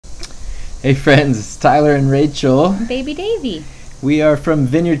Hey friends, it's Tyler and Rachel. Baby Davy. We are from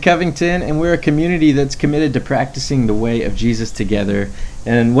Vineyard Covington, and we're a community that's committed to practicing the way of Jesus together.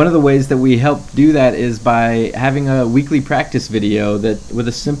 And one of the ways that we help do that is by having a weekly practice video that with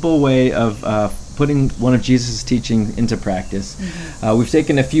a simple way of putting one of Jesus' teaching into practice. Mm-hmm. We've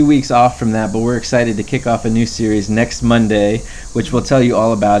taken a few weeks off from that, but we're excited to kick off a new series next Monday, which we'll tell you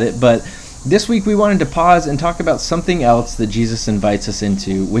all about it. But this week we wanted to pause and talk about something else that Jesus invites us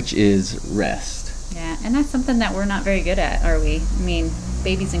into, which is rest. Yeah, and that's something that we're not very good at, are we? I mean,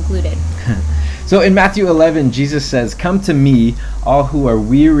 babies included. So in Matthew 11, Jesus says, "Come to me, all who are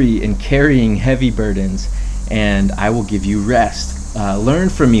weary and carrying heavy burdens, and I will give you rest. Learn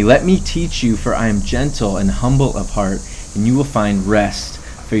from me. Let me teach you, for I am gentle and humble of heart, and you will find rest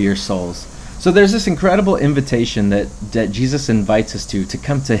for your souls." So there's this incredible invitation that Jesus invites us to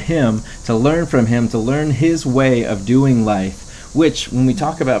come to him, to learn from him, to learn his way of doing life. Which, when we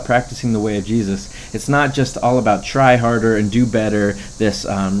talk about practicing the way of Jesus, it's not just all about try harder and do better, this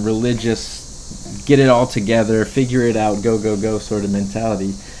religious, get it all together, figure it out, go, go, go sort of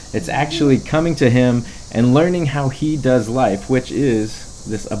mentality. It's actually coming to him and learning how he does life, which is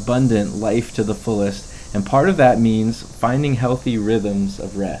this abundant life to the fullest. And part of that means finding healthy rhythms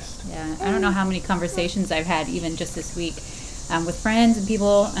of rest. Yeah, I don't know how many conversations I've had even just this week with friends and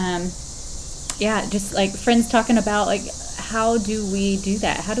people. Just like friends talking about like, how do we do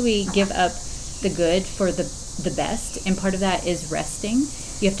that? How do we give up the good for the best? And part of that is resting.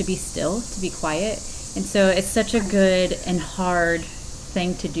 You have to be still, to be quiet. And so it's such a good and hard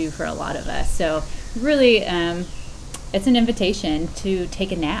thing to do for a lot of us. So really, it's an invitation to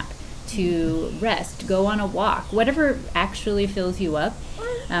take a nap, to rest, go on a walk, whatever actually fills you up,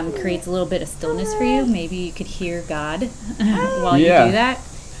 creates a little bit of stillness for you. Maybe you could hear God while you do that.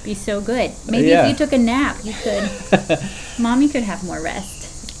 Be so good. Maybe if you took a nap, you could, Mommy could have more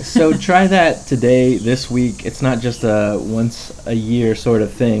rest. So try that today, this week. It's not just a once a year sort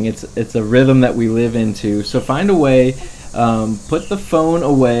of thing. It's a rhythm that we live into. So find a way, put the phone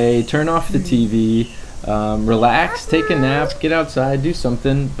away, turn off the TV, relax, take a nap, get outside, do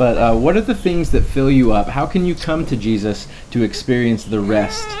something. But what are the things that fill you up? How can you come to Jesus to experience the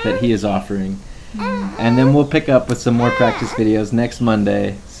rest that he is offering? And then we'll pick up with some more practice videos next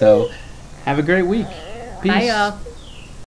Monday. So have a great week. Peace. Bye, y'all.